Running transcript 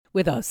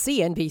With a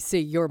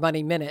CNBC Your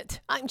Money Minute,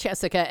 I'm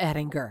Jessica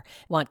Ettinger.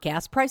 Want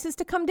gas prices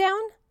to come down?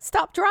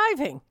 Stop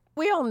driving.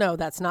 We all know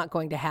that's not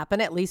going to happen,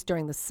 at least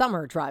during the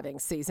summer driving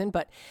season,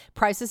 but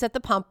prices at the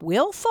pump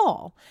will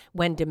fall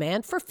when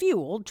demand for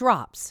fuel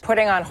drops.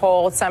 Putting on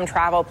hold some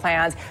travel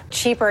plans,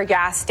 cheaper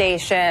gas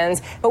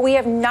stations, but we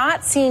have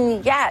not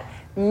seen yet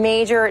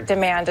major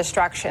demand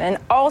destruction. And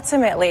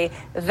ultimately,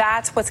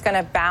 that's what's going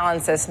to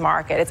balance this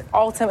market. It's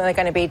ultimately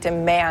going to be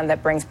demand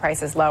that brings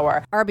prices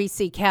lower.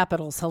 RBC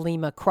Capital's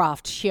Halima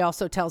Croft. She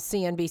also tells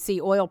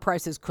CNBC oil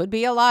prices could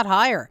be a lot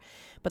higher.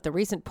 But the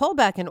recent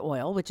pullback in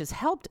oil, which has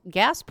helped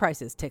gas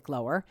prices tick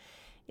lower,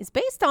 is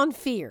based on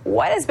fear.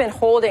 What has been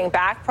holding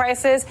back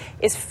prices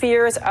is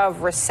fears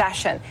of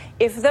recession.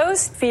 If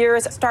those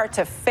fears start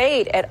to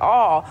fade at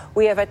all,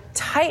 we have a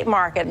tight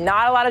market,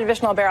 not a lot of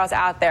additional barrels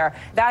out there.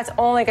 That's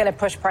only going to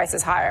push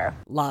prices higher.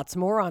 Lots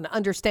more on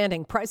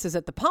understanding prices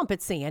at the pump at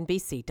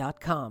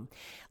CNBC.com.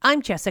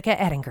 I'm Jessica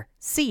Ettinger,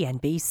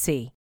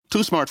 CNBC.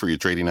 Too smart for your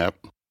trading app?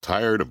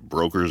 Tired of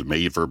brokers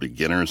made for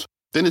beginners?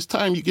 Then it's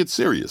time you get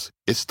serious.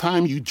 It's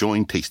time you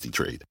join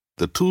tastytrade,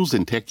 the tools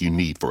and tech you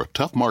need for a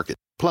tough market,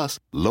 plus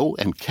low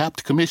and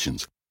capped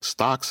commissions,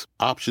 stocks,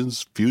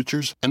 options,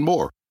 futures, and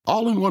more,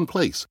 all in one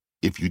place.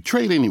 If you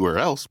trade anywhere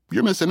else,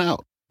 you're missing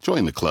out.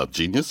 Join the club,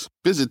 genius.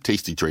 Visit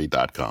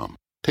tastytrade.com.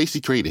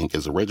 Tastytrade Inc.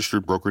 is a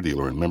registered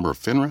broker-dealer and member of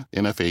FINRA,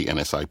 NFA, and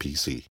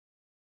SIPC.